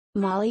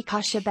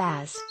Malikah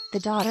Shabazz, the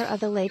daughter of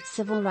the late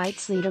civil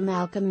rights leader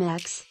Malcolm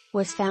X,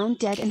 was found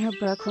dead in her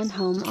Brooklyn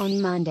home on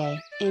Monday,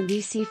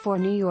 NBC4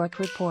 New York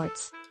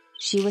reports.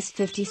 She was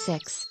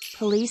 56.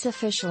 Police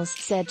officials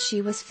said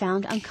she was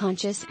found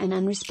unconscious and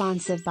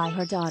unresponsive by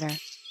her daughter.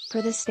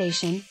 Per the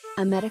station,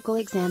 a medical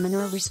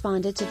examiner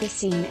responded to the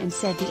scene and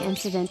said the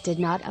incident did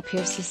not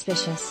appear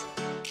suspicious.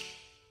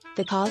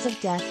 The cause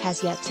of death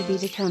has yet to be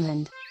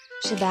determined.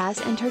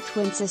 Shabazz and her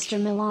twin sister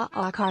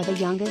Malikah are the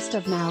youngest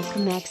of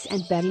Malcolm X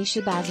and Betty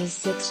Shabazz's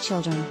 6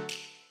 children.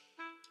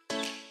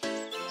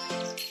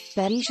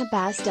 Betty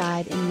Shabazz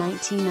died in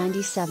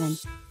 1997.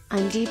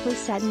 "I'm deeply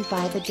saddened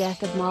by the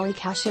death of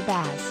Malikah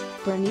Shabazz,"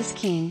 Bernice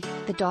King,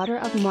 the daughter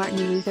of Martin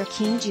Luther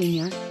King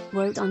Jr.,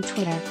 wrote on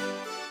Twitter.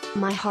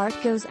 "My heart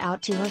goes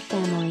out to her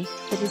family,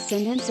 the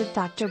descendants of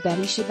Dr.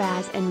 Betty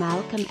Shabazz and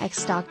Malcolm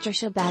X. Dr.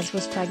 Shabazz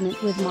was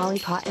pregnant with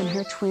Malikah and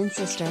her twin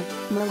sister,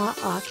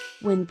 Malikah,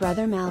 when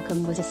brother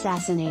Malcolm was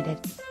assassinated.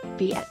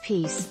 Be at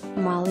peace,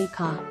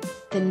 Malikah."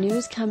 The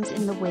news comes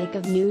in the wake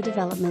of new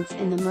developments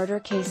in the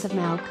murder case of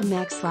Malcolm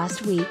X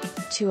last week.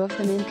 2 of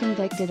the men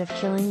convicted of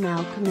killing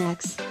Malcolm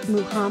X,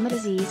 Muhammad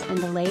Aziz and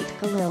the late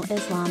Khalil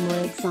Islam,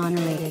 were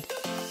exonerated.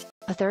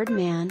 A third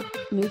man,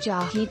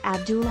 Mujahid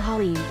Abdul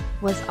Halim,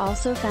 was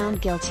also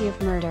found guilty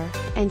of murder,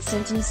 and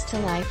sentenced to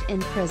life in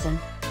prison.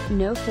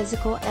 No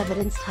physical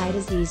evidence tied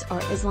Aziz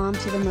or Islam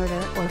to the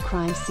murder or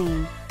crime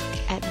scene.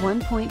 At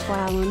one point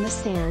while on the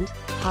stand,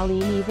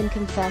 Halim even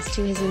confessed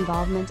to his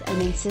involvement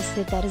and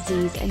insisted that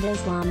Aziz and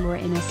Islam were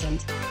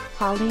innocent.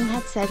 Halim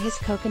had said his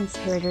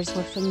co-conspirators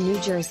were from New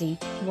Jersey,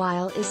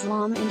 while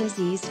Islam and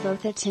Aziz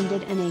both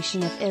attended a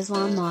Nation of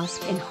Islam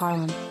mosque in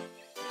Harlem.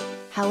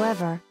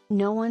 However,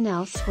 no one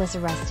else was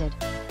arrested.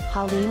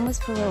 Halim was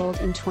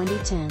paroled in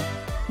 2010.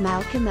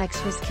 Malcolm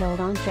X was killed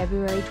on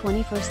February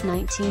 21,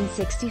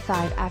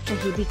 1965 after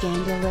he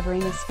began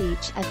delivering a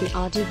speech at the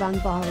Audubon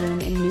Ballroom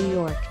in New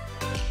York.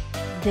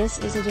 This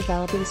is a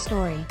developing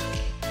story.